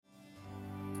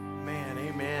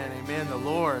the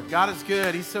Lord. God is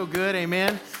good. He's so good.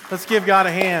 Amen. Let's give God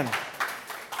a hand.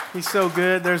 He's so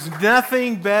good. There's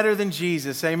nothing better than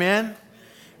Jesus. Amen.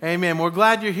 Amen. We're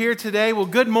glad you're here today. Well,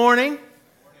 good morning.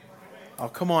 Oh,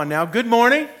 come on now. Good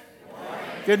morning.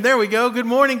 Good. There we go. Good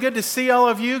morning. Good to see all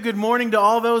of you. Good morning to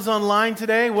all those online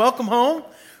today. Welcome home.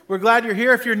 We're glad you're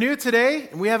here. If you're new today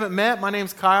and we haven't met, my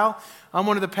name's Kyle. I'm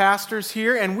one of the pastors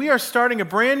here, and we are starting a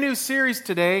brand new series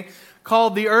today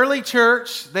called The Early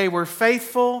Church. They were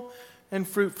faithful and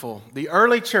fruitful. The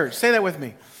early church. Say that with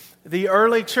me. The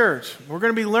early church. We're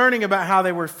going to be learning about how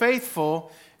they were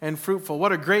faithful and fruitful.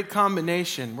 What a great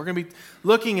combination. We're going to be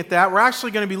looking at that. We're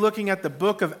actually going to be looking at the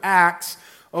book of Acts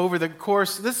over the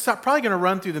course. This is probably going to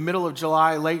run through the middle of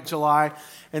July, late July,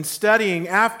 and studying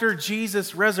after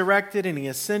Jesus resurrected and he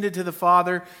ascended to the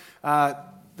Father.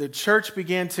 The church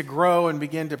began to grow and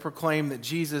began to proclaim that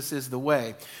Jesus is the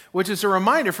way, which is a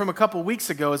reminder from a couple weeks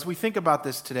ago as we think about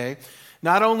this today.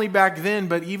 Not only back then,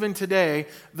 but even today,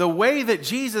 the way that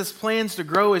Jesus plans to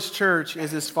grow his church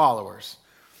is his followers.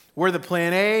 We're the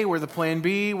plan A, we're the plan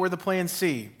B, we're the plan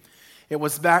C. It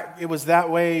was that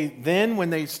way then when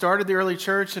they started the early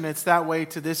church, and it's that way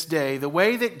to this day. The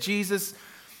way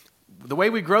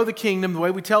we grow the kingdom, the way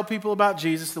we tell people about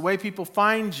Jesus, the way people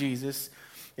find Jesus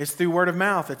is through word of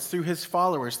mouth. It's through his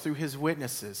followers, through his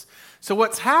witnesses. So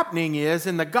what's happening is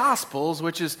in the Gospels,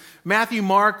 which is Matthew,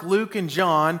 Mark, Luke, and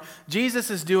John, Jesus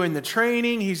is doing the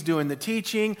training, he's doing the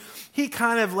teaching. He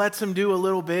kind of lets them do a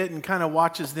little bit and kind of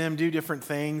watches them do different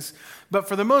things. But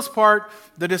for the most part,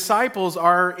 the disciples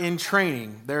are in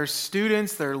training. They're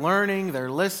students, they're learning,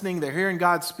 they're listening, they're hearing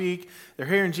God speak, they're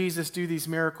hearing Jesus do these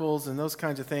miracles and those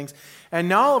kinds of things. And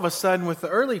now all of a sudden with the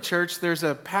early church, there's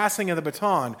a passing of the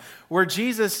baton where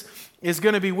Jesus is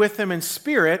going to be with them in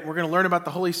spirit. We're going to learn about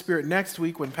the Holy Spirit next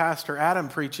week when Pastor Adam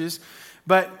preaches.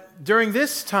 But during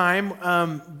this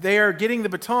time, they are getting the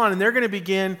baton and they're going to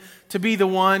begin to be the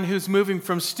one who's moving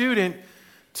from student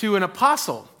to an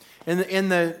apostle. In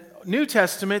the New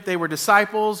Testament, they were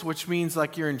disciples, which means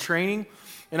like you're in training.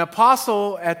 An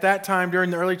apostle at that time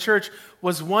during the early church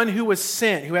was one who was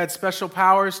sent, who had special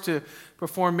powers to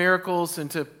perform miracles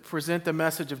and to present the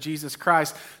message of Jesus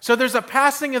Christ. So there's a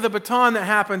passing of the baton that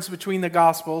happens between the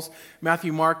Gospels,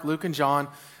 Matthew, Mark, Luke, and John,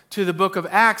 to the book of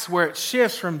Acts, where it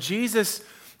shifts from Jesus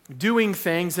doing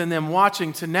things and them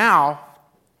watching to now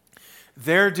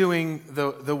they're doing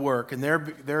the work, and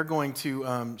they're going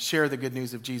to share the good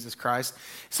news of Jesus Christ.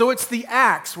 So it's the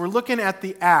Acts. We're looking at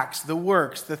the Acts, the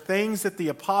works, the things that the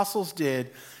apostles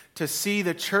did to see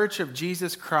the church of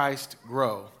Jesus Christ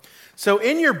grow. So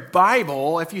in your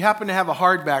Bible, if you happen to have a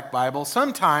hardback Bible,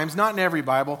 sometimes, not in every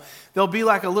Bible, there'll be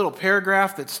like a little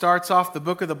paragraph that starts off the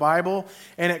book of the Bible,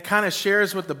 and it kind of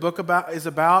shares what the book is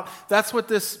about. That's what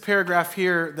this paragraph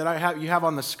here that you have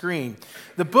on the screen.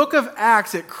 The book of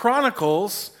Acts, it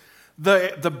chronicles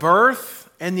the birth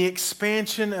and the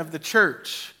expansion of the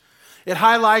church. It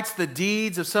highlights the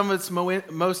deeds of some of its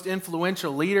most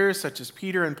influential leaders, such as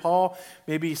Peter and Paul.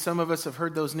 Maybe some of us have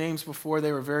heard those names before.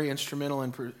 They were very instrumental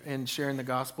in sharing the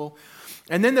gospel.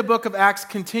 And then the book of Acts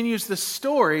continues the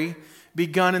story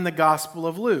begun in the Gospel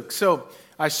of Luke. So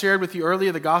I shared with you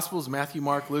earlier the Gospels, Matthew,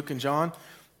 Mark, Luke, and John.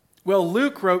 Well,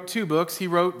 Luke wrote 2 books. He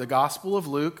wrote the Gospel of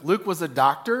Luke. Luke was a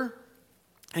doctor,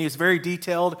 and he was very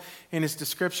detailed in his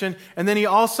description. And then he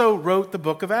also wrote the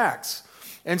book of Acts.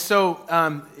 And so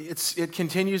it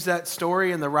continues that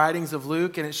story in the writings of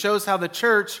Luke, and it shows how the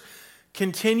church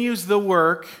continues the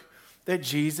work that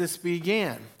Jesus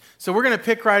began. So we're going to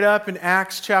pick right up in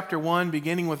Acts chapter 1,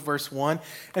 beginning with verse 1.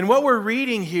 And what we're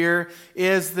reading here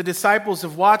is the disciples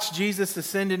have watched Jesus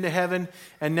ascend into heaven,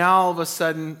 and now all of a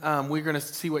sudden we're going to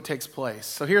see what takes place.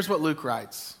 So here's what Luke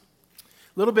writes.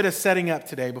 A little bit of setting up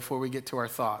today before we get to our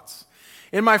thoughts.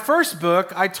 In my first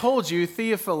book, I told you,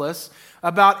 Theophilus,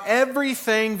 about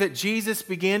everything that Jesus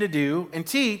began to do and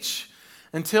teach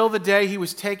until the day he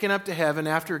was taken up to heaven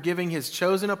after giving his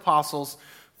chosen apostles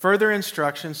further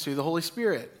instructions through the Holy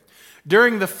Spirit.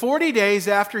 During the 40 days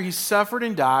after he suffered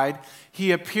and died,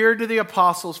 he appeared to the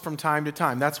apostles from time to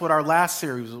time. That's what our last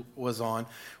series was on,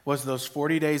 was those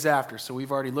 40 days after. So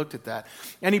we've already looked at that.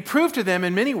 And he proved to them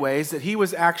in many ways that he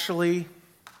was actually,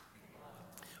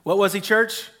 what was he,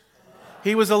 church?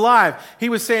 He was alive. He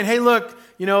was saying, hey, look,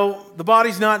 the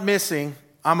body's not missing.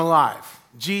 I'm alive.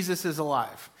 Jesus is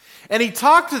alive. And he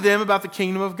talked to them about the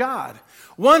kingdom of God.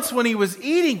 Once when he was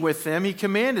eating with them, he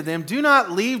commanded them, do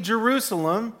not leave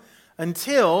Jerusalem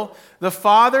until the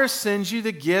Father sends you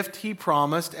the gift he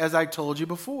promised, as I told you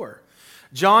before.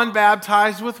 John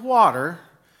baptized with water,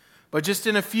 but just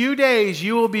in a few days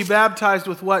you will be baptized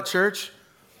with what, church?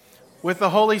 with the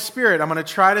Holy Spirit. I'm going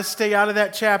to try to stay out of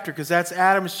that chapter because that's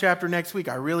Adam's chapter next week.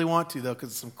 I really want to, though, because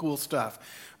it's some cool stuff.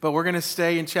 But we're going to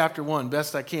stay in chapter 1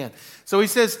 best I can. So he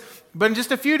says, but in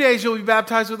just a few days you'll be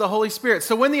baptized with the Holy Spirit.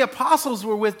 So when the apostles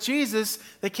were with Jesus,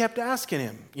 they kept asking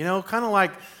him, kind of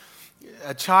like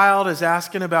a child is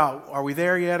asking about, are we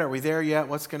there yet? Are we there yet?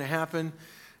 What's going to happen?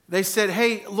 They said,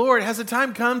 hey, Lord, has the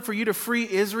time come for you to free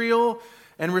Israel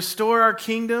and restore our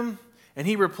kingdom? And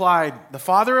he replied, the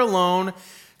Father alone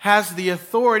has the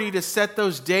authority to set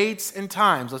those dates and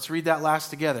times. Let's read that last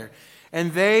together.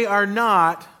 And they're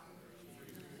not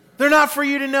for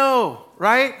you to know,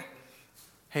 right?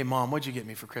 Hey, Mom, what'd you get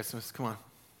me for Christmas? Come on.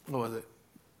 What was it?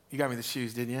 You got me the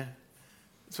shoes, didn't you?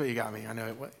 That's what you got me. I know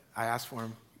it. What? I asked for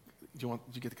them. Did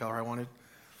you get the color I wanted?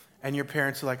 And your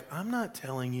parents are like, I'm not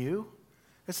telling you.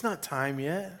 It's not time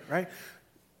yet, right?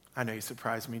 I know you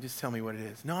surprised me. Just tell me what it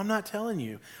is. No, I'm not telling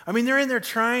you. I mean, they're in there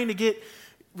trying to get,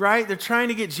 right? They're trying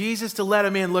to get Jesus to let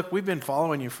them in. Look, we've been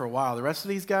following you for a while. The rest of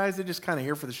these guys, they're just kind of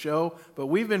here for the show. But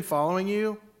we've been following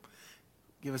you.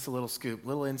 Give us a little scoop,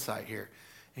 little insight here.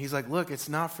 And he's like, look, it's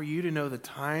not for you to know the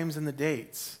times and the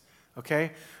dates,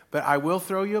 okay? But I will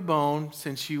throw you a bone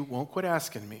since you won't quit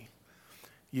asking me.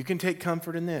 You can take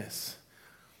comfort in this.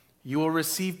 You will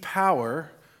receive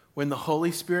power when the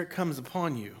Holy Spirit comes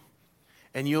upon you.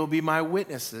 And you'll be my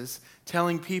witnesses,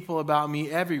 telling people about me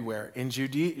everywhere, in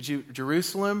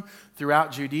Jerusalem,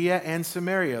 throughout Judea and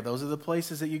Samaria. Those are the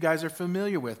places that you guys are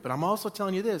familiar with. But I'm also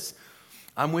telling you this.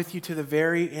 I'm with you to the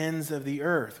very ends of the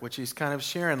earth, which he's kind of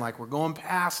sharing, like we're going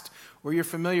past where you're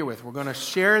familiar with. We're going to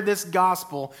share this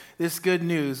gospel, this good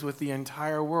news with the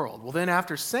entire world. Well, then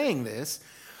after saying this,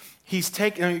 he's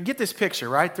taking, get this picture,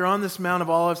 right? They're on this Mount of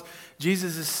Olives.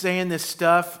 Jesus is saying this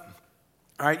stuff.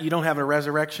 All right, you don't have a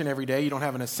resurrection every day. You don't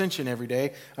have an ascension every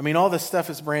day. I mean, all this stuff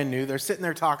is brand new. They're sitting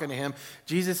there talking to him.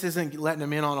 Jesus isn't letting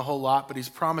them in on a whole lot, but he's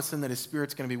promising that his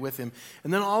Spirit's going to be with him.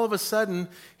 And then all of a sudden,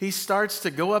 he starts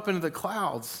to go up into the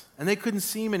clouds, and they couldn't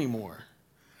see him anymore.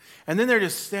 And then they're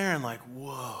just staring like,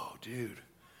 whoa, dude.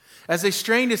 As they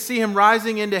strain to see him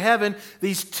rising into heaven,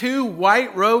 these two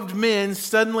white-robed men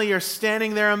suddenly are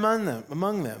standing there among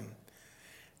them.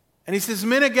 And he says,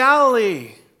 Men of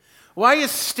Galilee, why are you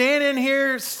standing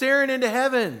here staring into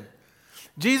heaven?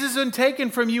 Jesus has been taken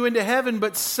from you into heaven,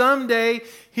 but someday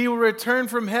he will return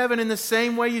from heaven in the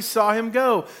same way you saw him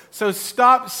go. So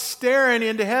stop staring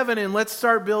into heaven and let's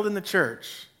start building the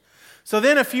church. So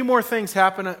then a few more things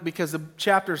happen because the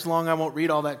chapter's long. I won't read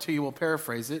all that to you. We'll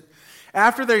paraphrase it.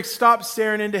 After they stop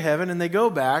staring into heaven and they go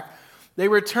back, they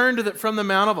return from the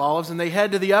Mount of Olives and they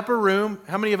head to the upper room.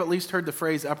 How many have at least heard the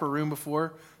phrase upper room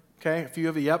before? Okay, a few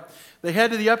of you, yep. They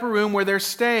head to the upper room where they're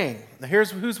staying. Now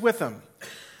here's who's with them.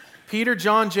 Peter,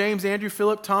 John, James, Andrew,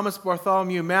 Philip, Thomas,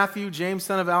 Bartholomew, Matthew, James,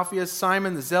 son of Alphaeus,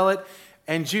 Simon the Zealot,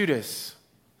 and Judas.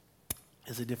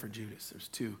 There's a different Judas. There's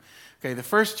two. Okay, the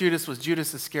first Judas was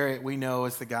Judas Iscariot, we know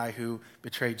as the guy who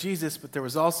betrayed Jesus, but there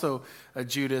was also a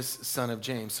Judas, son of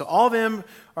James. So all of them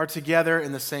are together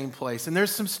in the same place. And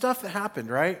there's some stuff that happened,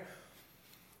 right?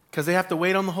 Because they have to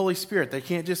wait on the Holy Spirit. They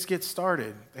can't just get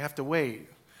started. They have to wait.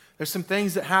 There's some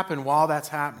things that happen while that's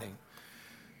happening.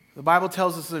 The Bible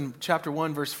tells us in chapter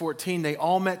 1, verse 14, they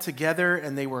all met together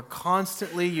and they were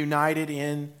constantly united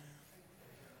in,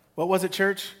 what was it,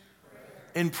 church?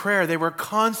 In prayer. They were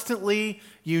constantly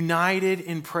united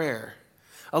in prayer,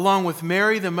 along with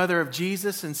Mary, the mother of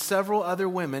Jesus, and several other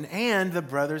women, and the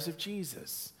brothers of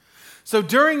Jesus. So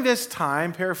during this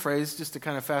time, paraphrase, just to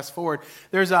kind of fast forward,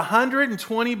 there's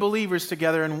 120 believers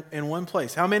together in one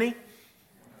place. How many?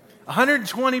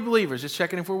 120 believers, just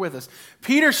checking if we're with us.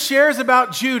 Peter shares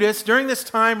about Judas during this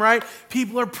time, right?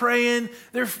 People are praying,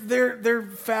 they're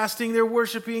fasting, they're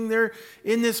worshiping, they're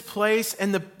in this place,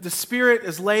 and the Spirit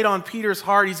is laid on Peter's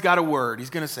heart. He's got a word.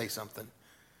 He's going to say something.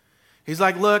 He's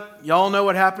like, look, y'all know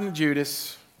what happened to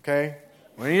Judas, okay?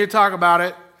 We need to talk about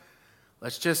it.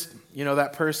 Let's just,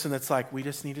 that person that's like, we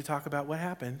just need to talk about what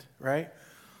happened, right?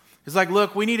 He's like,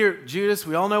 look, Judas,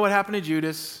 we all know what happened to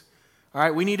Judas. All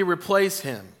right, we need to replace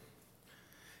him.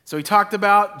 So he talked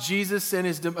about Jesus and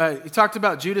he talked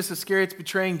about Judas Iscariot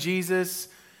betraying Jesus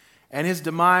and his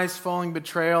demise, following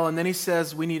betrayal, and then he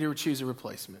says we need to choose a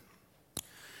replacement.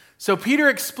 So Peter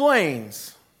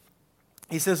explains.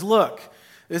 He says, look,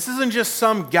 this isn't just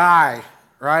some guy,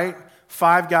 right?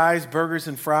 5 guys, burgers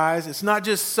and fries. It's not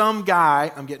just some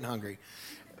guy. I'm getting hungry.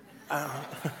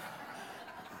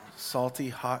 Salty,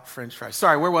 hot French fries.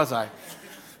 Sorry, where was I?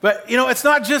 But, it's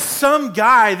not just some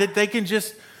guy that they can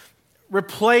just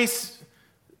replace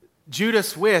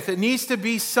Judas with, it needs to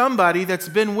be somebody that's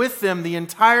been with them the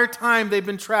entire time they've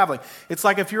been traveling. It's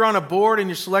like if you're on a board and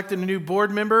you're selecting a new board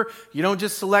member, you don't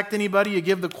just select anybody, you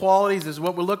give the qualities, is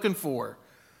what we're looking for.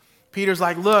 Peter's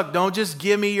like, look, don't just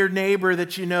give me your neighbor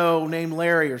that you know named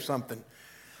Larry or something.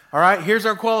 All right, here's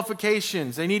our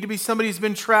qualifications. They need to be somebody who's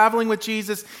been traveling with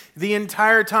Jesus the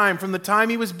entire time, from the time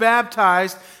he was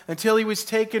baptized until he was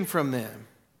taken from them.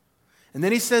 And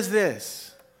then he says this,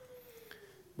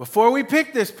 before we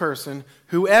pick this person,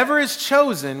 whoever is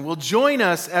chosen will join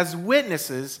us as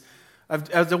witnesses,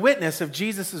 as a witness of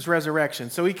Jesus' resurrection.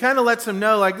 So he kind of lets them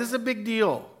know, like, this is a big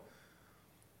deal.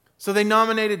 So they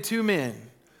nominated 2 men.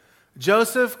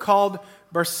 Joseph, called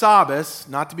Barsabbas,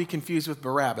 not to be confused with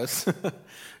Barabbas.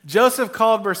 Joseph,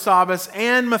 called Barsabbas,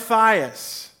 and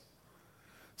Matthias.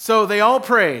 So they all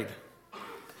prayed,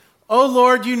 "Oh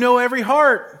Lord, you know every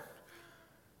heart.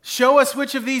 Show us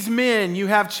which of these men you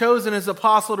have chosen as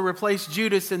apostle to replace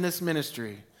Judas in this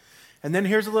ministry." And then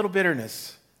here's a little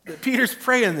bitterness. Peter's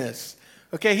praying this.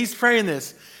 Okay, he's praying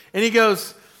this. And he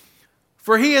goes,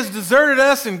 "For he has deserted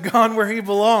us and gone where he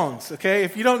belongs." Okay,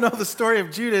 if you don't know the story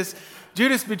of Judas,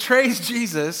 Judas betrays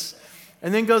Jesus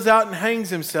and then goes out and hangs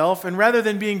himself. And rather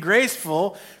than being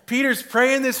graceful, Peter's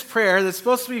praying this prayer that's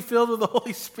supposed to be filled with the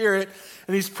Holy Spirit.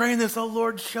 And he's praying this, "Oh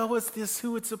Lord, show us this,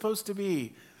 who it's supposed to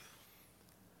be."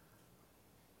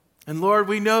 And Lord,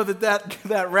 we know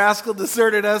that rascal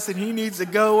deserted us and he needs to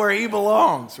go where he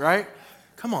belongs, right?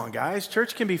 Come on, guys.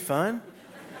 Church can be fun.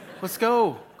 Let's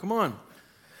go. Come on.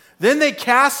 Then they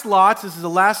cast lots. This is the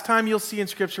last time you'll see in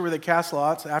Scripture where they cast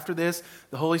lots. After this,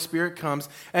 the Holy Spirit comes.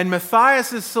 And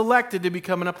Matthias is selected to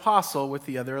become an apostle with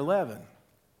the other 11.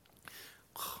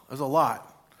 There's a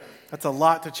lot. That's a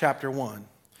lot to chapter 1.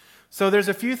 So there's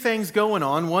a few things going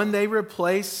on. One, they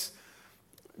replace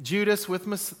Judas with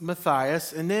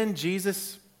Matthias, and then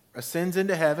Jesus ascends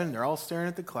into heaven. They're all staring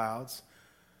at the clouds.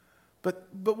 But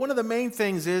one of the main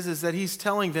things is that he's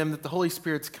telling them that the Holy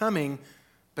Spirit's coming,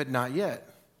 but not yet.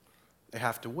 They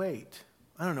have to wait.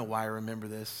 I don't know why I remember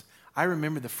this. I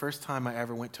remember the first time I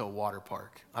ever went to a water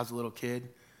park. I was a little kid.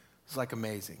 It was like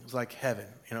amazing. It was like heaven,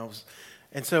 you know.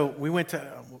 And so we went to,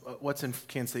 what's in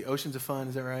Kansas City? Oceans of Fun,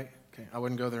 is that right? Okay, I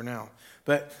wouldn't go there now.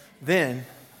 But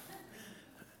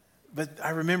I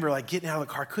remember like getting out of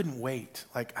the car, I couldn't wait.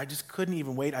 Like I just couldn't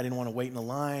even wait. I didn't want to wait in the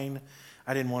line.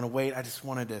 I didn't want to wait. I just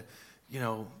wanted to,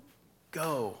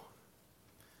 go.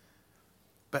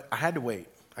 But I had to wait.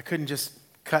 I couldn't just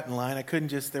cut in line.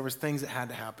 There was things that had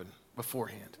to happen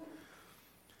beforehand.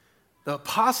 The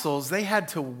apostles, they had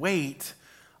to wait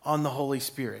on the Holy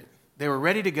Spirit. They were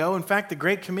ready to go. In fact, the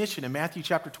Great Commission in Matthew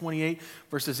chapter 28,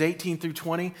 verses 18 through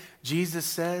 20, Jesus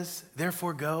says,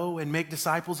 "Therefore go and make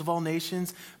disciples of all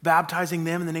nations, baptizing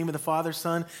them in the name of the Father,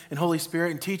 Son, and Holy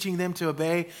Spirit, and teaching them to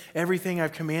obey everything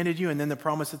I've commanded you." And then the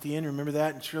promise at the end, remember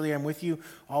that? "And surely I'm with you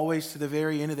always to the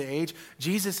very end of the age."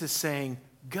 Jesus is saying,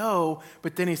 go,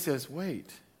 but then he says,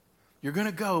 wait. You're going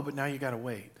to go, but now you got to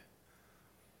wait.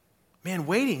 Man,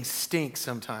 waiting stinks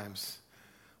sometimes.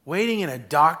 Waiting in a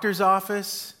doctor's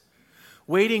office,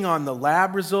 waiting on the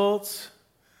lab results,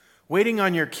 waiting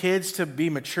on your kids to be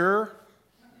mature.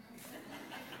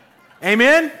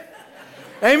 Amen?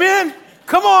 Amen?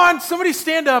 Come on, somebody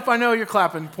stand up. I know you're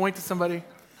clapping. Point to somebody.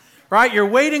 Right? You're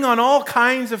waiting on all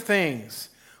kinds of things.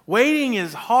 Waiting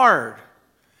is hard.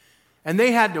 And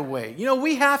they had to wait.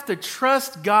 We have to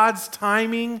trust God's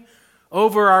timing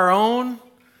over our own,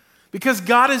 because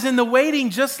God is in the waiting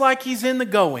just like he's in the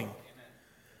going.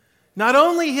 Not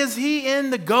only is he in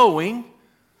the going,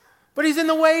 but he's in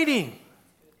the waiting.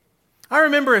 I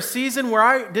remember a season where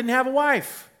I didn't have a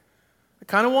wife. I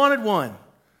kind of wanted one.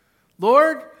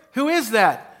 Lord, who is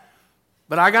that?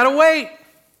 But I got to wait,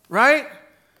 right?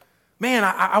 Man,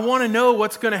 I want to know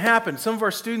what's going to happen. Some of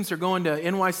our students are going to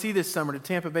NYC this summer, to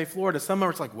Tampa Bay, Florida. Some of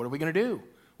us are like, what are we going to do?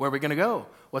 Where are we going to go?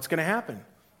 What's going to happen?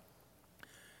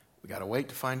 We got to wait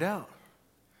to find out.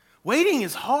 Waiting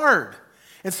is hard.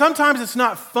 And sometimes it's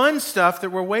not fun stuff that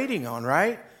we're waiting on,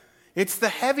 right? It's the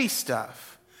heavy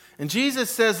stuff. And Jesus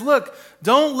says, look,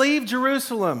 don't leave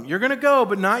Jerusalem. You're going to go,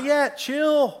 but not yet.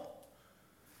 Chill.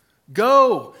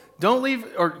 Go.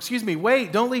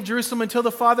 Wait. Don't leave Jerusalem until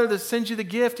the Father that sends you the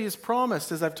gift he has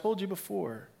promised, as I've told you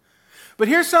before. But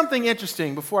here's something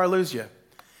interesting before I lose you.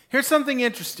 Here's something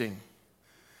interesting.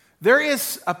 There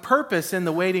is a purpose in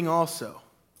the waiting also.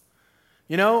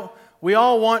 We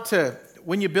all want to,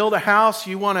 when you build a house,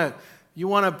 you want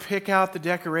to pick out the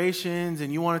decorations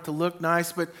and you want it to look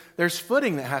nice, but there's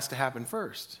footing that has to happen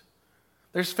first.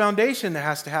 There's foundation that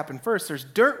has to happen first. There's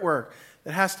dirt work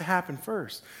that has to happen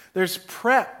first. There's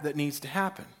prep that needs to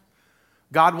happen.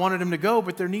 God wanted him to go,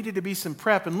 but there needed to be some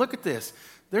prep. And look at this.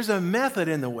 There's a method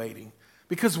in the waiting.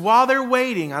 Because while they're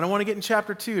waiting, I don't want to get in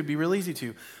chapter 2, it'd be real easy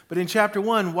to, but in chapter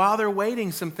 1, while they're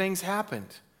waiting, some things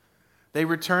happened. They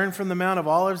return from the Mount of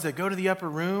Olives, they go to the upper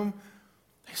room,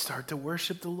 they start to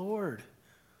worship the Lord.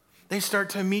 They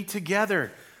start to meet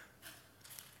together.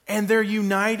 And they're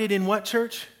united in what,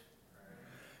 church?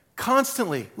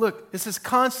 Constantly. Look, this is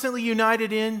constantly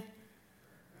united in.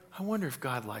 I wonder if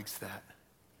God likes that.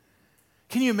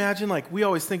 Can you imagine, like, we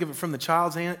always think of it from the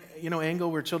child's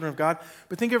angle, we're children of God,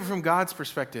 but think of it from God's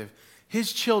perspective.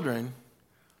 His children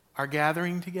are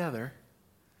gathering together.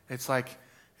 It's like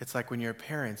when you're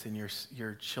parents and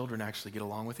your children actually get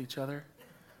along with each other.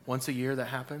 Once a year that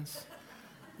happens.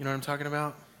 You know what I'm talking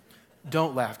about?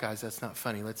 Don't laugh, guys. That's not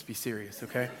funny. Let's be serious,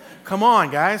 okay? Come on,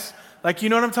 guys. Like, you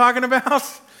know what I'm talking about?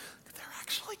 They're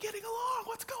actually getting along.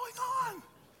 What's going on?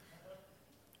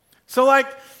 So, like,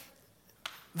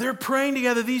 they're praying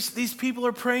together. These people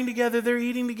are praying together. They're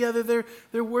eating together.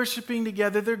 They're worshiping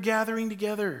together. They're gathering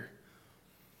together.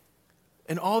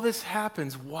 And all this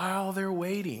happens while they're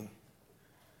waiting.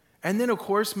 And then, of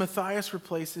course, Matthias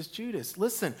replaces Judas.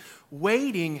 Listen,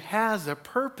 waiting has a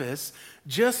purpose,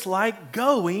 just like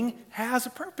going has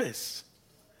a purpose.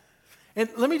 And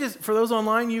let me just, for those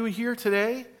online, you here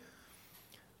today,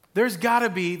 there's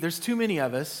too many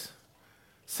of us.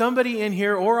 Somebody in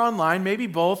here or online, maybe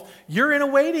both, you're in a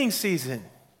waiting season.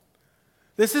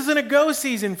 This isn't a go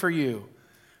season for you.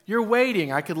 You're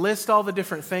waiting. I could list all the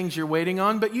different things you're waiting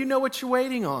on, but you know what you're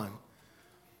waiting on.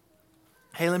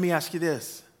 Hey, let me ask you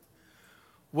this.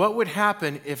 What would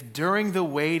happen if during the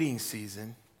waiting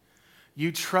season,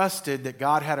 you trusted that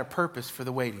God had a purpose for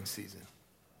the waiting season?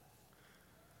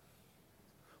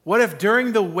 What if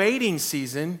during the waiting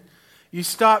season, you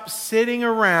stop sitting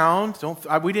around?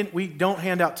 We don't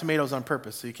hand out tomatoes on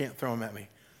purpose, so you can't throw them at me.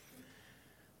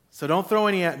 So don't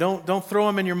throw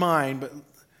them in your mind. But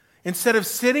instead of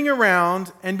sitting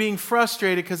around and being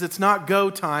frustrated because it's not go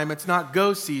time, it's not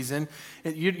go season,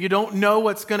 you don't know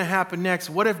what's going to happen next.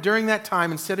 What if during that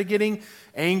time, instead of getting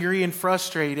angry and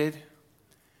frustrated,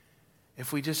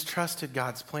 if we just trusted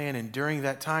God's plan and during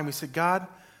that time we said, God,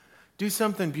 do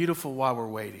something beautiful while we're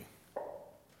waiting.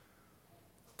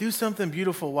 Do something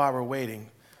beautiful while we're waiting.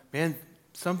 Man,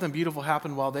 something beautiful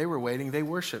happened while they were waiting. They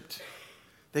worshiped.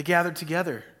 They gathered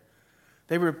together.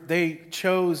 They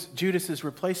chose Judas's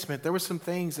replacement. There were some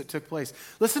things that took place.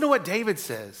 Listen to what David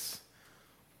says.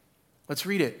 Let's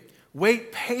read it.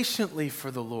 Wait patiently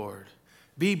for the Lord.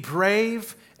 Be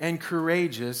brave and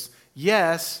courageous.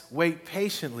 Yes, wait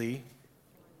patiently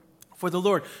for the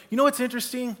Lord. You know what's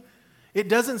interesting? It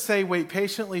doesn't say wait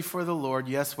patiently for the Lord.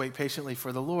 Yes, wait patiently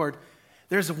for the Lord.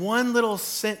 There's one little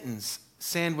sentence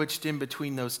sandwiched in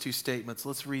between those two statements.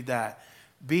 Let's read that.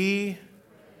 I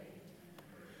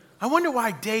wonder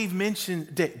why Dave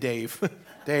mentioned... Dave,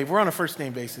 we're on a first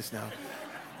name basis now.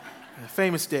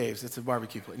 Famous Dave's, it's a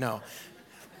barbecue place. No.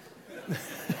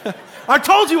 I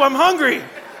told you I'm hungry.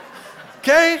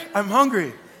 Okay? I'm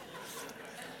hungry.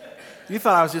 You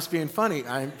thought I was just being funny.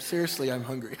 I'm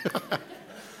hungry.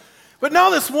 But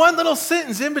no, this one little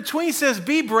sentence in between says,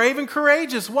 be brave and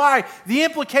courageous. Why? The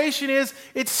implication is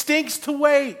it stinks to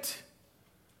wait.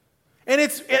 And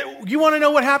you want to know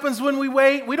what happens when we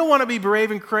wait? We don't want to be brave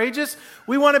and courageous.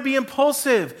 We want to be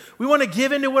impulsive. We want to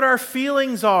give into what our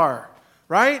feelings are,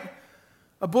 right?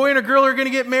 A boy and a girl are going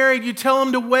to get married. You tell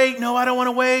them to wait. No, I don't want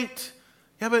to wait.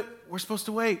 Yeah, but we're supposed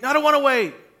to wait. No, I don't want to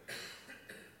wait.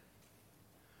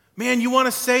 Man, you want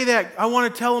to say that. I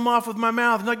want to tell them off with my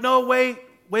mouth. I'm like, no, wait.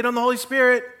 Wait on the Holy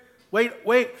Spirit. Wait.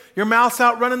 Your mouth's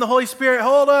out running the Holy Spirit.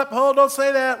 Hold up. Don't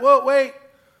say that. Whoa, wait.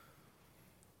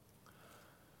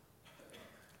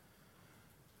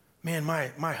 Man,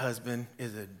 my husband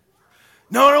is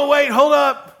no, wait, hold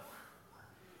up.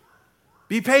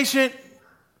 Be patient.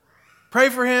 Pray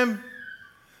for him.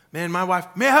 Man, my wife,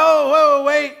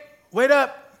 wait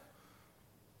up.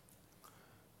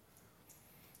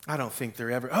 I don't think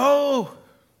they're ever,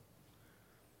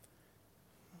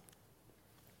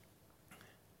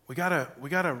 We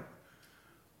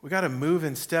gotta move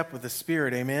in step with the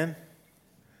Spirit, amen?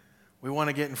 We want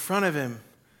to get in front of him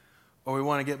or we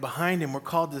want to get behind him. We're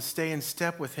called to stay in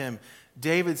step with him.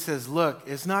 David says, look,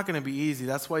 it's not going to be easy.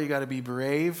 That's why you got to be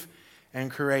brave and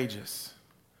courageous.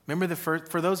 Remember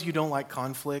for those of you who don't like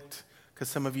conflict, because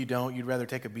some of you don't, you'd rather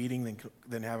take a beating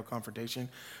than have a confrontation.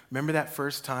 Remember that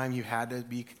first time you had to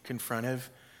be confrontive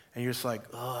and you're just like,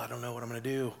 I don't know what I'm going to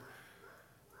do.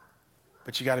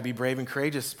 But you got to be brave and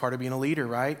courageous. It's part of being a leader,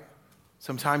 right?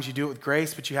 Sometimes you do it with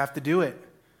grace, but you have to do it.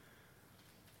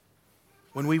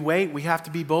 When we wait, we have to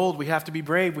be bold. We have to be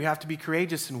brave. We have to be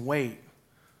courageous and wait.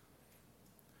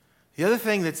 The other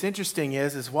thing that's interesting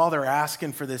is while they're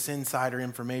asking for this insider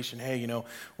information, hey,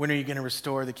 when are you going to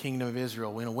restore the kingdom of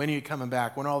Israel? When are you coming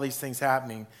back? When are all these things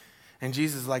happening? And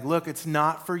Jesus is like, look, it's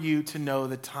not for you to know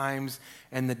the times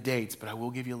and the dates, but I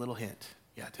will give you a little hint.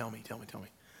 Yeah, tell me.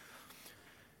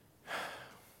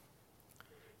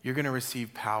 You're going to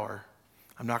receive power.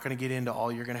 I'm not going to get into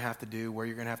all you're going to have to do, where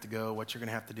you're going to have to go, what you're going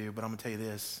to have to do, but I'm going to tell you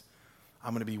this.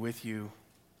 I'm going to be with you.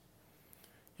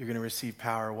 You're going to receive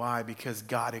power. Why? Because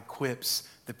God equips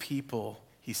the people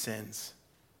he sends.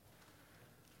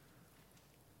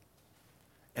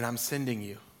 And I'm sending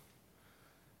you.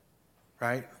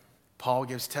 Right? Paul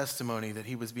gives testimony that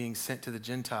he was being sent to the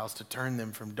Gentiles to turn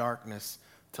them from darkness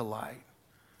to light.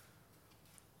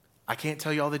 I can't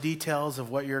tell you all the details of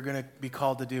what you're going to be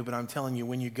called to do, but I'm telling you,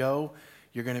 when you go,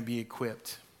 you're going to be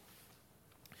equipped.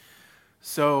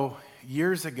 So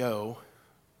years ago,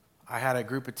 I had a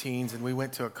group of teens and we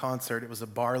went to a concert. It was a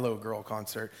Barlow Girl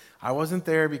concert. I wasn't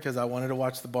there because I wanted to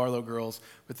watch the Barlow Girls,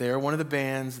 but they were one of the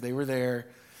bands. They were there.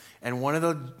 And one of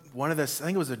the, I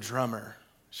think it was a drummer.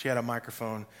 She had a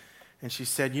microphone and she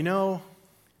said,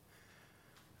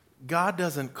 God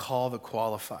doesn't call the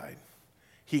qualified.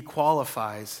 He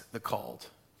qualifies the called.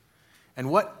 And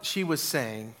what she was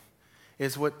saying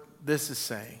is what this is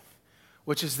saying,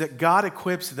 which is that God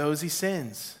equips those he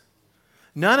sends.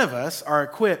 None of us are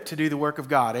equipped to do the work of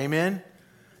God. Amen?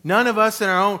 None of us in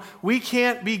our own, we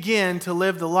can't begin to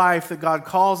live the life that God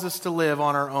calls us to live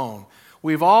on our own.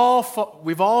 We've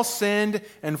all sinned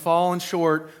and fallen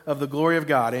short of the glory of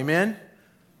God. Amen?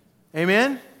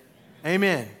 Amen?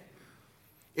 Amen.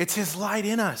 It's his light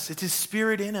in us. It's his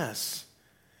spirit in us.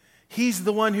 He's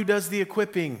the one who does the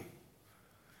equipping.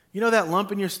 You know that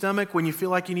lump in your stomach when you feel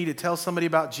like you need to tell somebody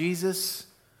about Jesus?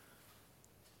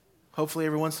 Hopefully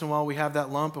every once in a while we have that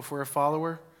lump if we're a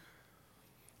follower.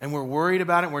 And we're worried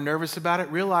about it, we're nervous about it.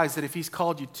 Realize that if he's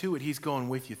called you to it, he's going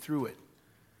with you through it.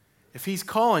 If he's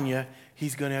calling you,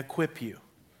 he's going to equip you.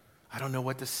 I don't know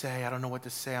what to say. I'm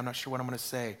not sure what I'm going to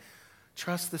say.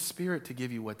 Trust the Spirit to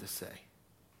give you what to say.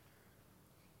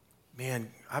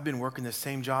 Man, I've been working the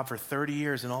same job for 30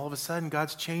 years and all of a sudden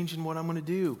God's changing what I'm going to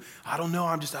do. I don't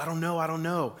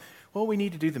know. Well, we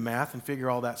need to do the math and figure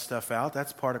all that stuff out.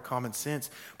 That's part of common sense.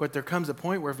 But there comes a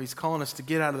point where if he's calling us to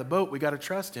get out of the boat, we got to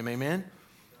trust him. Amen?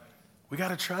 We got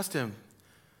to trust him.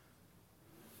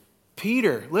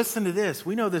 Peter, listen to this.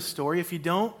 We know this story. If you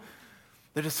don't,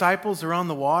 the disciples are on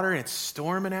the water and it's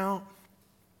storming out.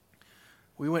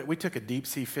 We took a deep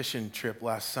sea fishing trip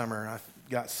last summer. I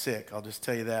got sick, I'll just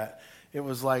tell you that. It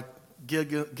was like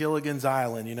Gilligan's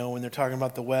Island, when they're talking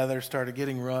about the weather started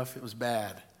getting rough, it was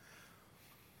bad.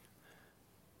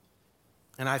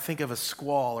 And I think of a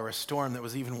squall or a storm that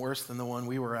was even worse than the one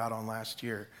we were out on last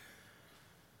year.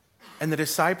 And the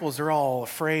disciples are all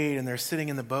afraid and they're sitting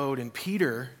in the boat. And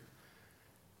Peter,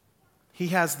 he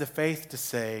has the faith to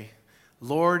say,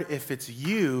 Lord, if it's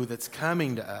you that's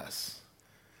coming to us,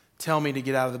 tell me to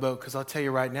get out of the boat. Because I'll tell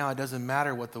you right now, it doesn't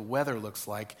matter what the weather looks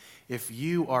like. If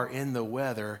you are in the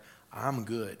weather, I'm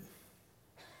good.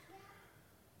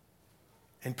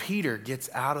 And Peter gets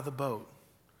out of the boat.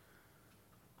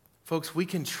 Folks, we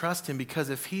can trust him because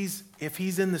if he's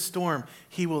in the storm,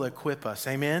 he will equip us.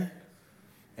 Amen?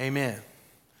 Amen.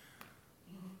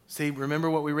 See, remember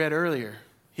what we read earlier.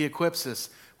 He equips us.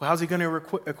 Well, how's he going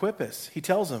to equip us? He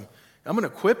tells them, I'm going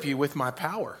to equip you with my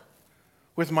power,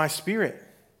 with my spirit.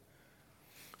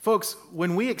 Folks,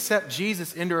 when we accept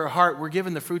Jesus into our heart, we're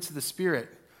given the fruits of the Spirit.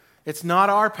 It's not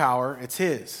our power, it's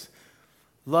his.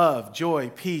 Love, joy,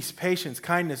 peace, patience,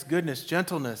 kindness, goodness,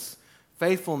 gentleness,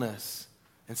 faithfulness,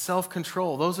 and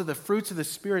self-control. Those are the fruits of the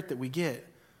Spirit that we get.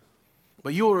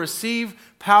 But you will receive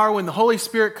power when the Holy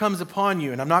Spirit comes upon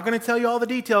you. And I'm not going to tell you all the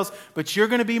details, but you're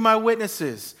going to be my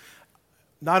witnesses.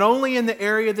 Not only in the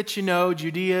area that you know,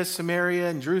 Judea, Samaria,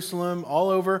 and Jerusalem,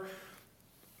 all over.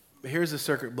 But here's a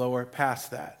circuit blower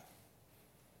past that.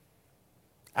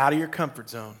 Out of your comfort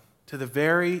zone to the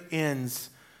very ends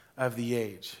of the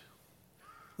age.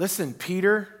 Listen,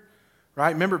 Peter,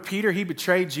 right? Remember Peter, he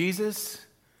betrayed Jesus,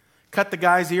 cut the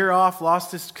guy's ear off,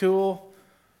 lost his cool.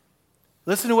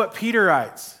 Listen to what Peter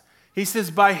writes. He says,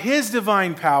 by his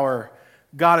divine power,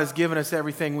 God has given us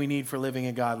everything we need for living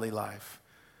a godly life.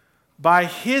 By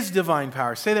his divine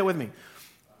power. Say that with me.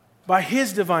 By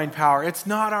his divine power. It's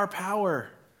not our power.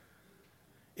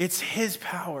 It's his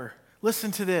power.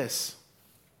 Listen to this.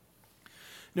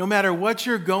 No matter what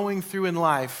you're going through in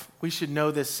life, we should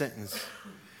know this sentence.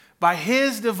 By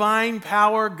his divine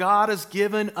power, God has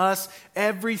given us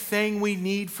everything we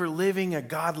need for living a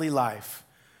godly life.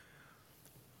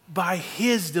 By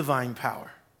his divine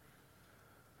power.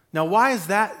 Now, why is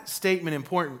that statement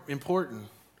important?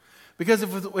 Because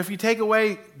if you take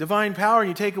away divine power and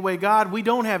you take away God, we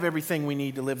don't have everything we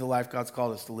need to live the life God's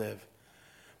called us to live.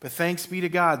 But thanks be to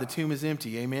God, the tomb is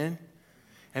empty. Amen?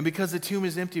 And because the tomb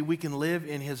is empty, we can live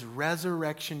in his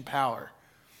resurrection power.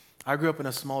 I grew up in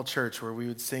a small church where we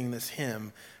would sing this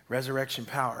hymn, Resurrection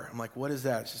Power. I'm like, what is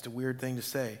that? It's just a weird thing to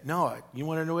say. No, you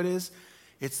want to know what it is?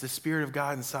 It's the Spirit of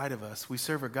God inside of us. We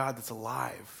serve a God that's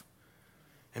alive.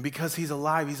 And because he's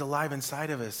alive inside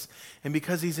of us. And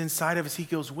because he's inside of us, he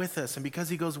goes with us. And because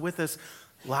he goes with us,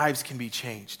 lives can be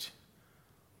changed.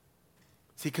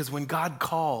 See, because when God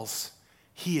calls,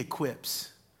 he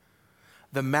equips.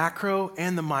 The macro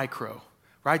and the micro,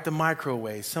 right? The micro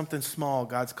ways, something small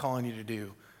God's calling you to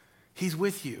do. He's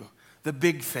with you. The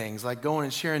big things, like going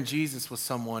and sharing Jesus with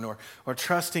someone, or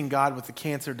trusting God with the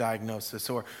cancer diagnosis,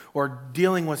 or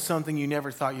dealing with something you never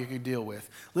thought you could deal with.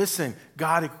 Listen,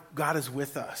 God is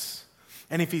with us.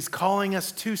 And if he's calling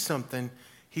us to something,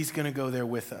 he's going to go there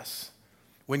with us.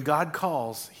 When God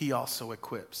calls, he also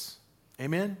equips.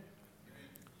 Amen?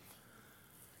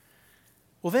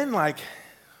 Well, then,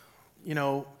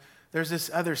 there's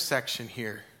this other section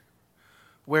here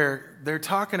where they're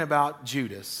talking about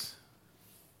Judas.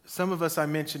 Some of us, I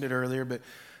mentioned it earlier, but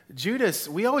Judas,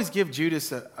 we always give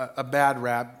Judas a bad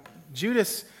rap.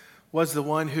 Judas was the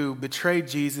one who betrayed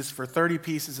Jesus for 30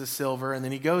 pieces of silver, and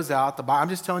then he goes out. I'm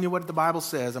just telling you what the Bible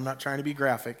says. I'm not trying to be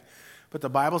graphic, but the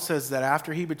Bible says that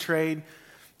after he betrayed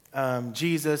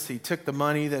Jesus, he took the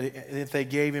money that they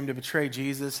gave him to betray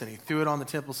Jesus, and he threw it on the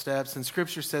temple steps, and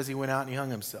Scripture says he went out and he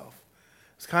hung himself.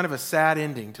 It's kind of a sad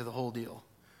ending to the whole deal.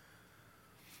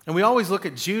 And we always look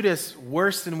at Judas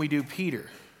worse than we do Peter.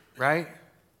 Right?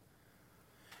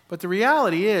 But the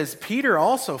reality is, Peter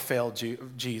also failed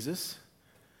Jesus.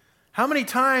 How many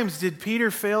times did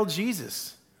Peter fail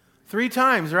Jesus? 3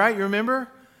 times, right? You remember?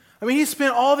 I mean, he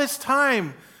spent all this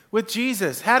time with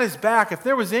Jesus, had his back. If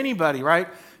there was anybody, right?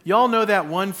 Y'all know that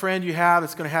one friend you have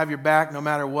that's going to have your back no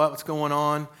matter what's going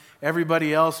on.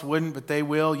 Everybody else wouldn't, but they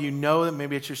will. You know that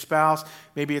maybe it's your spouse,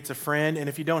 maybe it's a friend. And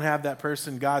if you don't have that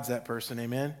person, God's that person.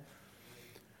 Amen?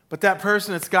 But that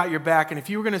person that's got your back, and if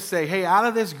you were going to say, hey, out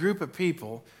of this group of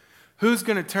people, who's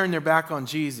going to turn their back on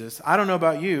Jesus? I don't know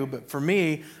about you, but for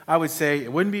me, I would say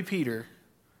it wouldn't be Peter.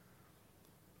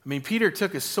 I mean, Peter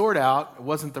took his sword out. It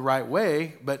wasn't the right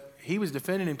way, but he was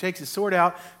defending him, takes his sword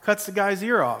out, cuts the guy's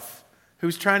ear off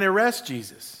who's trying to arrest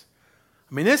Jesus.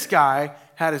 I mean, this guy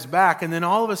had his back, and then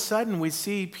all of a sudden we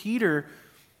see Peter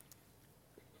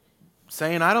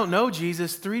saying, I don't know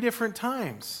Jesus 3 different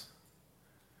times.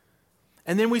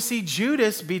 And then we see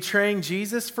Judas betraying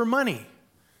Jesus for money.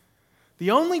 The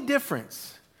only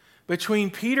difference between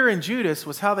Peter and Judas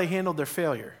was how they handled their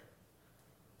failure.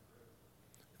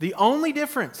 The only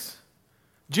difference.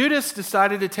 Judas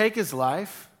decided to take his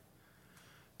life.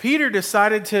 Peter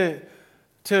decided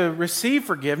to receive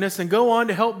forgiveness and go on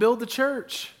to help build the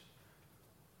church.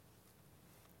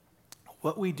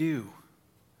 What we do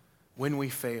when we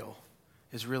fail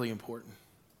is really important.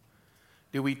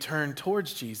 Do we turn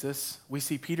towards Jesus? We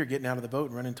see Peter getting out of the boat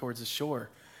and running towards the shore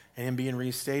and him being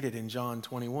restated in John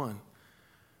 21.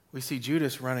 We see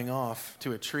Judas running off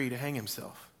to a tree to hang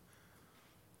himself.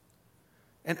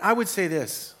 And I would say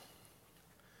this.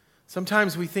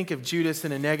 Sometimes we think of Judas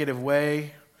in a negative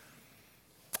way.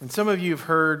 And some of you have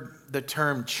heard the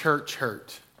term church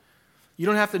hurt. You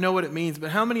don't have to know what it means,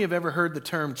 but how many have ever heard the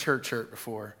term church hurt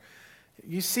before?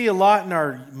 You see a lot in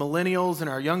our millennials and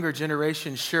our younger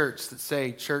generation shirts that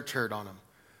say church hurt on them.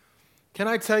 Can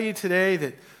I tell you today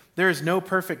that there is no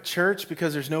perfect church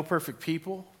because there's no perfect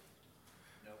people?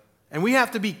 No. And we have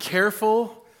to be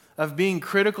careful of being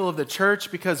critical of the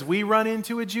church because we run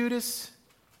into a Judas?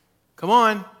 Come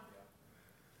on.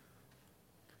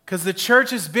 Because the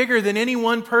church is bigger than any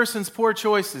one person's poor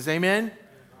choices. Amen?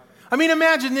 I mean,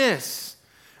 imagine this.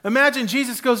 Imagine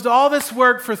Jesus goes to all this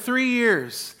work for 3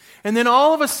 years. And then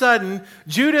all of a sudden,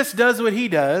 Judas does what he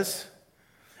does.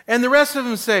 And the rest of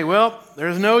them say, well,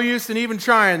 there's no use in even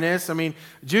trying this. I mean,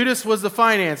 Judas was the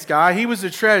finance guy. He was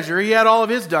the treasurer. He had all of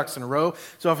his ducks in a row.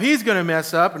 So if he's going to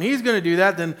mess up and he's going to do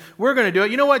that, then we're going to do it.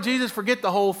 You know what, Jesus? Forget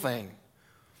the whole thing.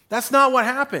 That's not what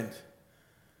happened.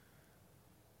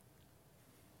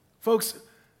 Folks,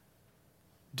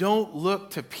 don't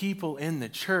look to people in the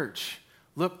church.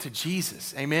 Look to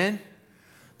Jesus. Amen?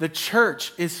 The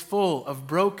church is full of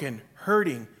broken,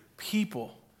 hurting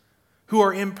people who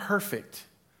are imperfect.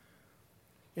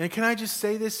 And can I just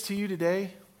say this to you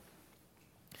today?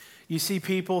 You see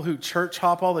people who church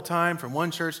hop all the time from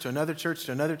one church to another church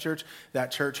to another church.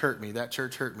 That church hurt me. That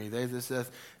church hurt me.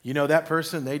 You know that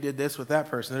person, they did this with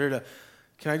that person.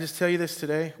 Can I just tell you this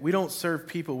today? We don't serve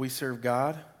people, we serve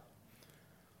God.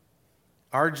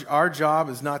 Our job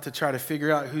is not to try to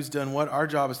figure out who's done what. Our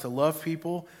job is to love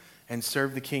people and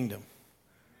serve the kingdom.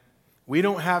 We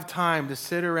don't have time to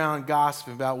sit around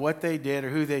gossiping about what they did or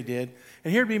who they did.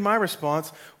 And here'd be my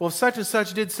response. Well, if such and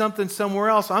such did something somewhere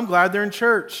else, I'm glad they're in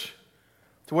church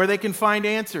to where they can find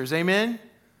answers. Amen?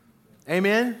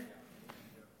 Amen?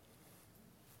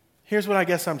 Here's what I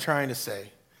guess I'm trying to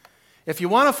say. If you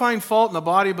want to find fault in the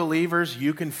body of believers,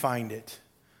 you can find it.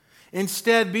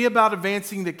 Instead, be about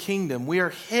advancing the kingdom. We are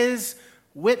His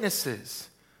witnesses.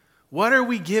 What are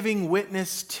we giving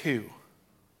witness to?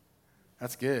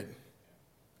 That's good.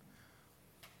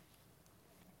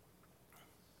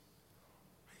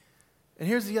 And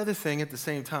here's the other thing at the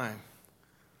same time.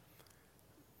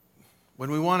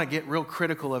 When we want to get real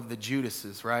critical of the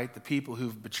Judases, right? The people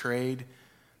who've betrayed,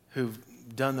 who've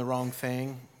done the wrong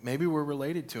thing, maybe we're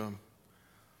related to them.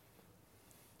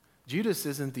 Judas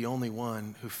isn't the only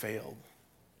one who failed.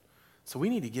 So we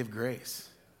need to give grace.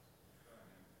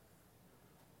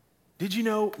 Did you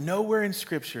know, nowhere in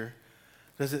Scripture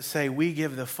does it say we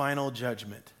give the final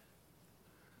judgment?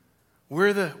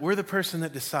 We're the person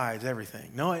that decides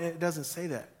everything. No, it doesn't say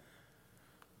that.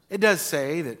 It does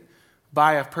say that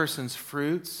by a person's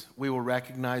fruits, we will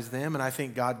recognize them. And I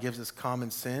think God gives us common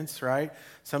sense, right?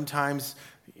 Sometimes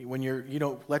when you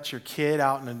don't let your kid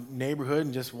out in a neighborhood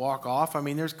and just walk off. I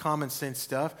mean, there's common sense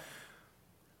stuff.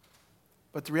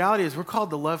 But the reality is we're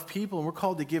called to love people and we're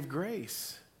called to give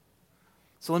grace.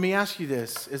 So let me ask you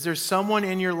this. Is there someone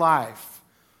in your life?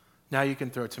 Now you can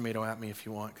throw a tomato at me if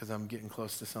you want because I'm getting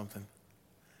close to something.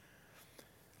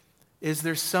 Is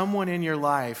there someone in your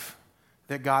life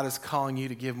that God is calling you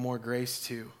to give more grace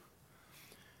to?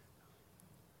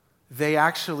 They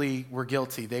actually were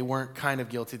guilty. They weren't kind of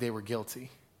guilty. They were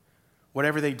guilty.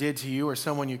 Whatever they did to you or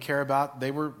someone you care about,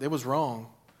 it was wrong.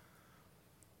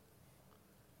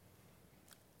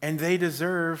 And they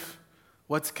deserve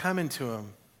what's coming to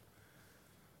them,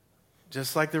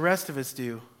 just like the rest of us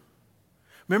do.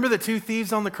 Remember the two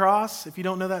thieves on the cross? If you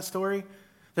don't know that story,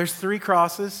 there's 3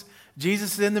 crosses.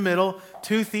 Jesus is in the middle,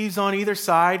 2 thieves on either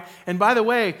side. And by the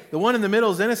way, the one in the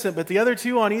middle is innocent, but the other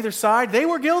 2 on either side, they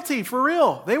were guilty, for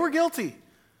real. They were guilty.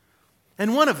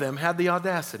 And one of them had the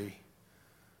audacity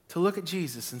to look at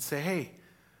Jesus and say, hey,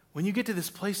 when you get to this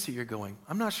place that you're going,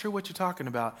 I'm not sure what you're talking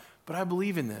about, but I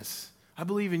believe in this. I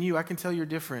believe in you. I can tell you're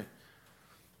different.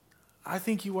 I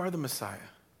think you are the Messiah.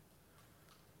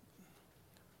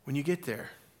 When you get there,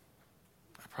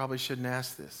 I probably shouldn't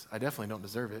ask this. I definitely don't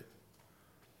deserve it.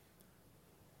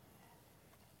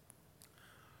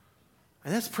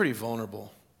 And that's pretty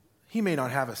vulnerable. He may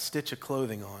not have a stitch of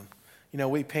clothing on. You know,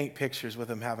 we paint pictures with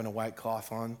him having a white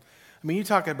cloth on. I mean, you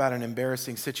talk about an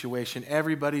embarrassing situation.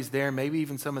 Everybody's there, maybe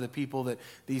even some of the people that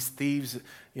these thieves,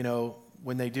 you know,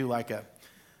 when they do like a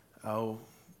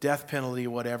death penalty or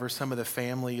whatever, some of the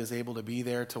family is able to be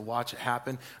there to watch it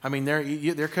happen. I mean,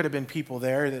 there could have been people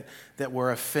there that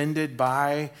were offended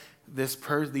by these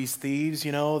thieves,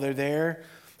 you know, they're there.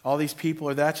 All these people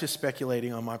are, that's just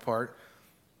speculating on my part.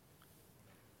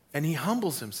 And he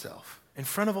humbles himself in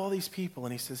front of all these people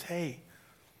and he says, hey,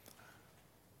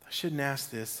 I shouldn't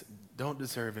ask this, don't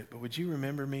deserve it, but would you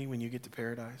remember me when you get to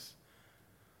paradise?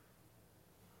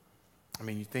 I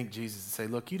mean, you think Jesus would say,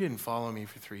 look, you didn't follow me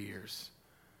for 3 years.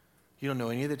 You don't know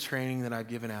any of the training that I've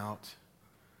given out.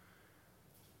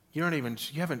 You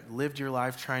haven't lived your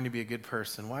life trying to be a good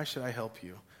person. Why should I help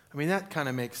you? I mean, that kind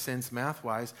of makes sense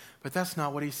math-wise, but that's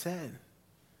not what he said.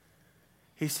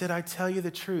 He said, I tell you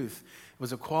the truth. It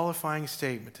was a qualifying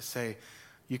statement to say,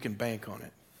 you can bank on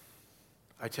it.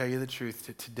 I tell you the truth,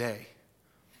 that today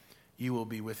you will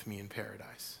be with me in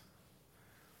paradise.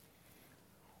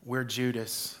 We're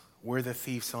Judas. We're the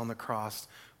thieves on the cross.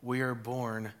 We are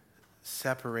born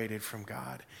separated from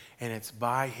God. And it's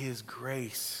by his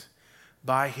grace,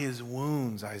 by his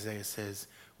wounds, Isaiah says,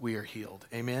 we are healed.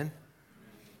 Amen?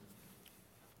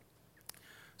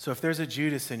 So if there's a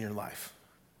Judas in your life,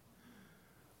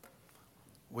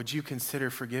 would you consider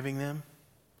forgiving them?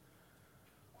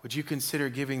 Would you consider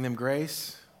giving them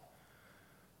grace?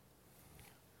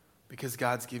 Because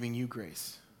God's giving you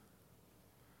grace.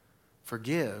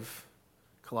 Forgive,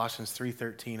 Colossians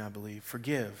 3:13, I believe.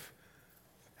 Forgive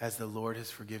as the Lord has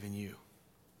forgiven you.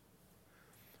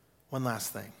 One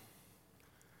last thing.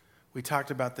 We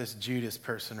talked about this Judas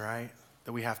person, right?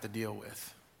 That we have to deal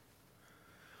with.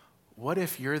 What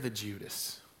if you're the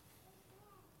Judas?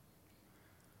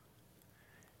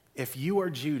 If you are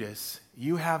Judas,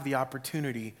 you have the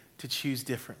opportunity to choose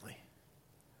differently.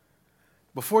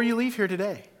 Before you leave here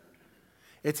today,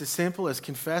 It's as simple as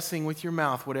confessing with your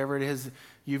mouth whatever it is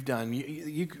you've done.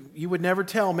 You would never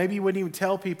tell, maybe you wouldn't even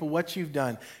tell people what you've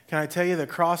done. Can I tell you the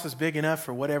cross is big enough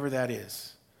for whatever that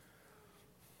is?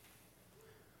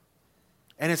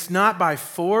 And it's not by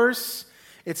force.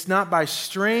 It's not by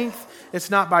strength.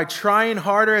 It's not by trying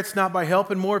harder. It's not by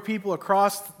helping more people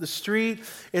across the street.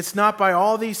 It's not by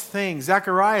all these things.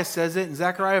 Zechariah says it in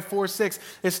Zechariah 4:6.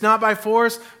 It's not by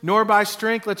force nor by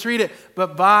strength. Let's read it.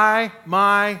 But by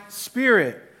my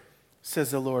Spirit,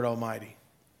 says the Lord Almighty.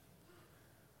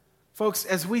 Folks,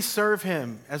 as we serve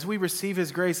Him, as we receive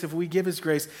His grace, if we give His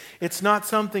grace, it's not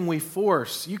something we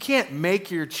force. You can't make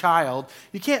your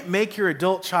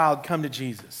adult child come to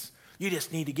Jesus. You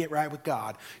just need to get right with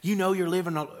God. You know you're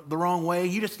living the wrong way.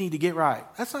 You just need to get right.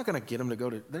 That's not going to get them to go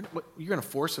to... You're going to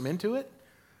force them into it?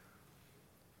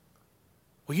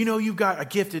 Well, you know you've got a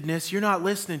giftedness. You're not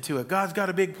listening to it. God's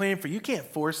got a big plan for you. You can't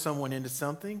force someone into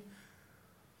something.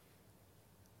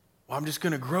 Well, I'm just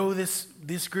going to grow this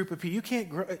group of people. You can't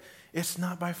grow... It's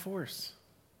not by force.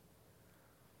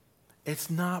 It's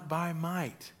not by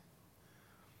might.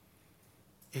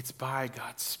 It's by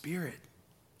God's Spirit.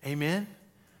 Amen?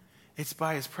 It's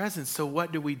by His presence. So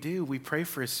what do? We pray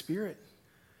for His Spirit.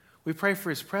 We pray for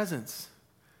His presence.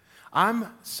 I'm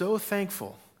so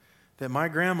thankful that my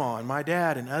grandma and my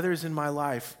dad and others in my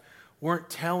life weren't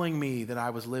telling me that I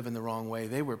was living the wrong way.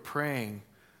 They were praying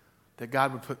that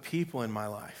God would put people in my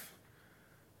life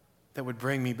that would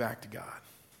bring me back to God.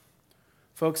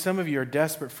 Folks, some of you are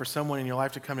desperate for someone in your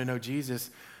life to come to know Jesus.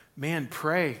 Man,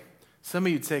 pray. Some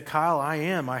of you would say, Kyle, I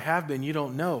have been, you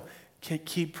don't know.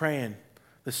 Keep praying.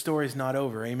 The story's not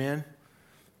over, amen?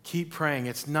 Keep praying.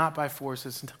 It's not by force,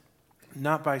 it's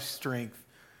not by strength,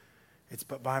 it's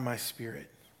but by my Spirit.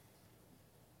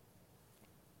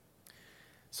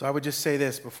 So I would just say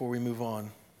this before we move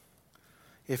on.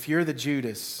 If you're the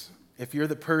Judas, if you're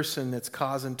the person that's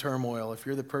causing turmoil, if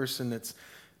you're the person that's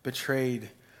betrayed,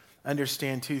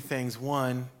 understand two things.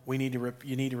 One, you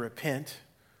need to repent,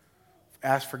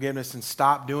 ask forgiveness, and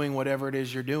stop doing whatever it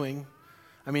is you're doing.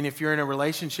 I mean, if you're in a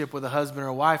relationship with a husband or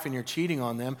a wife and you're cheating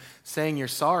on them, saying you're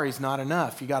sorry is not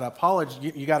enough. You got to apologize.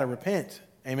 You got to repent.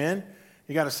 Amen?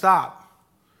 You got to stop.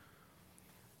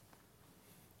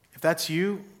 If that's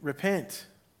you, repent.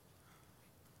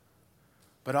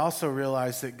 But also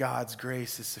realize that God's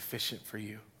grace is sufficient for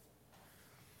you.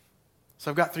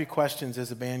 So I've got 3 questions as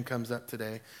the band comes up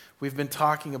today. We've been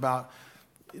talking about,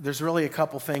 there's really a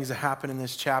couple things that happen in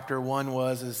this chapter. One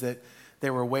is that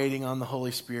they were waiting on the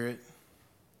Holy Spirit.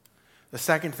 The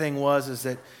second thing is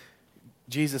that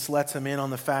Jesus lets them in on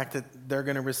the fact that they're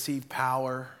going to receive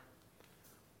power.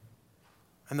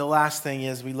 And the last thing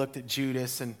is we looked at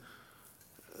Judas and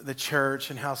the church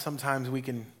and how sometimes we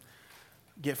can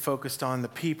get focused on the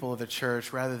people of the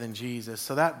church rather than Jesus.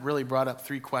 So that really brought up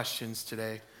 3 questions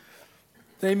today.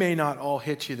 They may not all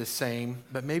hit you the same,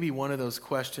 but maybe one of those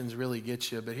questions really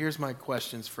gets you. But here's my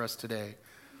questions for us today.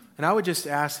 And I would just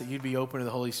ask that you'd be open to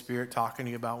the Holy Spirit talking to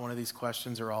you about one of these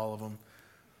questions or all of them.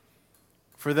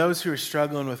 For those who are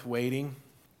struggling with waiting,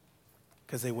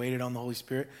 because they waited on the Holy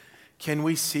Spirit, can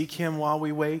we seek Him while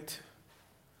we wait?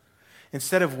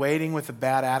 Instead of waiting with a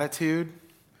bad attitude,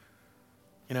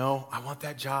 I want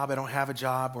that job, I don't have a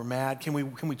job, we're mad. Can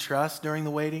we trust during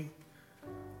the waiting?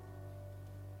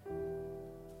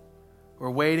 We're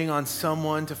waiting on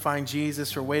someone to find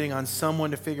Jesus. We're waiting on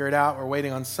someone to figure it out. We're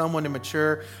waiting on someone to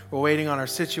mature. We're waiting on our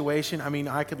situation. I mean,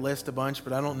 I could list a bunch,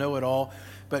 but I don't know it all.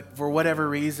 But for whatever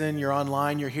reason, you're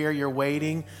online, you're here, you're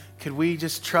waiting. Could we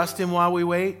just trust Him while we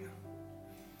wait?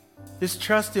 Just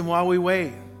trust Him while we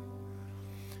wait.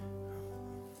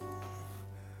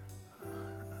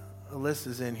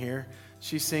 Alyssa's in here.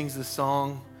 She sings the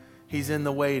song, He's in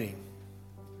the Waiting.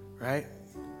 Right?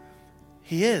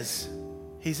 He is.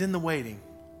 He's in the waiting.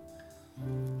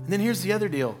 And then here's the other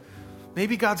deal.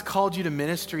 Maybe God's called you to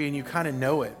ministry and you kind of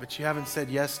know it, but you haven't said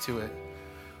yes to it.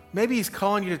 Maybe He's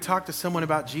calling you to talk to someone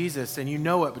about Jesus and you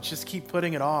know it, but just keep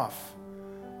putting it off.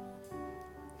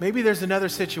 Maybe there's another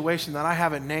situation that I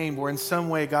haven't named where in some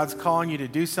way God's calling you to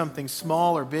do something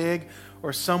small or big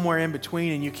or somewhere in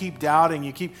between and you keep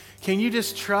doubting. Can you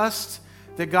just trust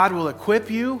that God will equip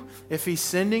you if He's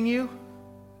sending you?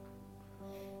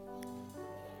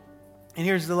 And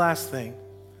here's the last thing.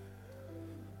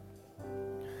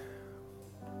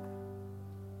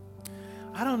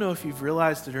 I don't know if you've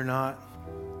realized it or not,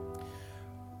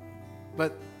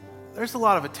 but there's a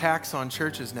lot of attacks on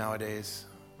churches nowadays.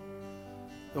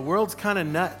 The world's kind of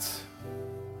nuts.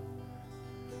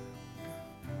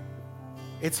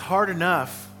 It's hard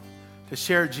enough to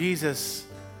share Jesus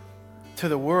to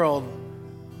the world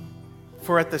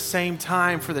for at the same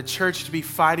time for the church to be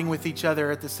fighting with each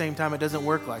other at the same time. It doesn't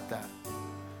work like that.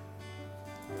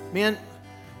 Man,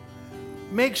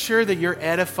 make sure that you're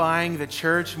edifying the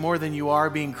church more than you are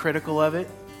being critical of it.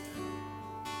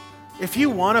 If you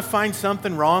want to find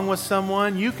something wrong with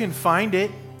someone, you can find it.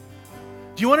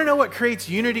 Do you want to know what creates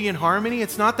unity and harmony?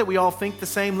 It's not that we all think the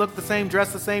same, look the same,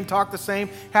 dress the same, talk the same,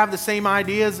 have the same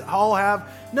ideas, all have.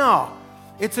 No,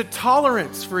 it's a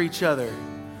tolerance for each other.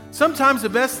 Sometimes the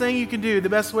best thing you can do, the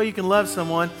best way you can love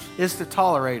someone is to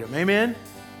tolerate them. Amen?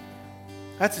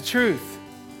 That's the truth.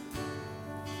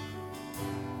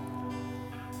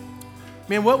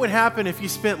 Man, what would happen if you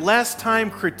spent less time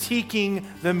critiquing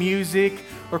the music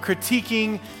or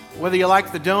critiquing whether you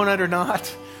like the donut or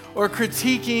not, or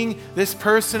critiquing this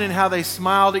person and how they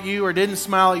smiled at you or didn't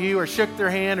smile at you or shook their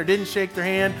hand or didn't shake their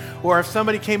hand, or if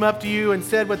somebody came up to you and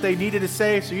said what they needed to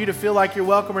say so you to feel like you're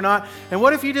welcome or not? And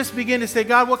what if you just begin to say,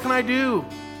 God, what can I do?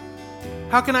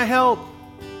 How can I help?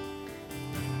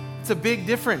 It's a big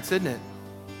difference, isn't it?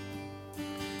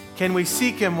 Can we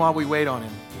seek Him while we wait on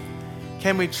Him?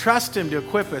 Can we trust Him to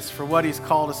equip us for what He's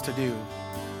called us to do?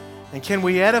 And can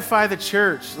we edify the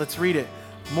church? Let's read it.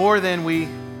 More than we...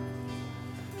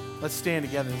 Let's stand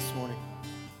together this morning.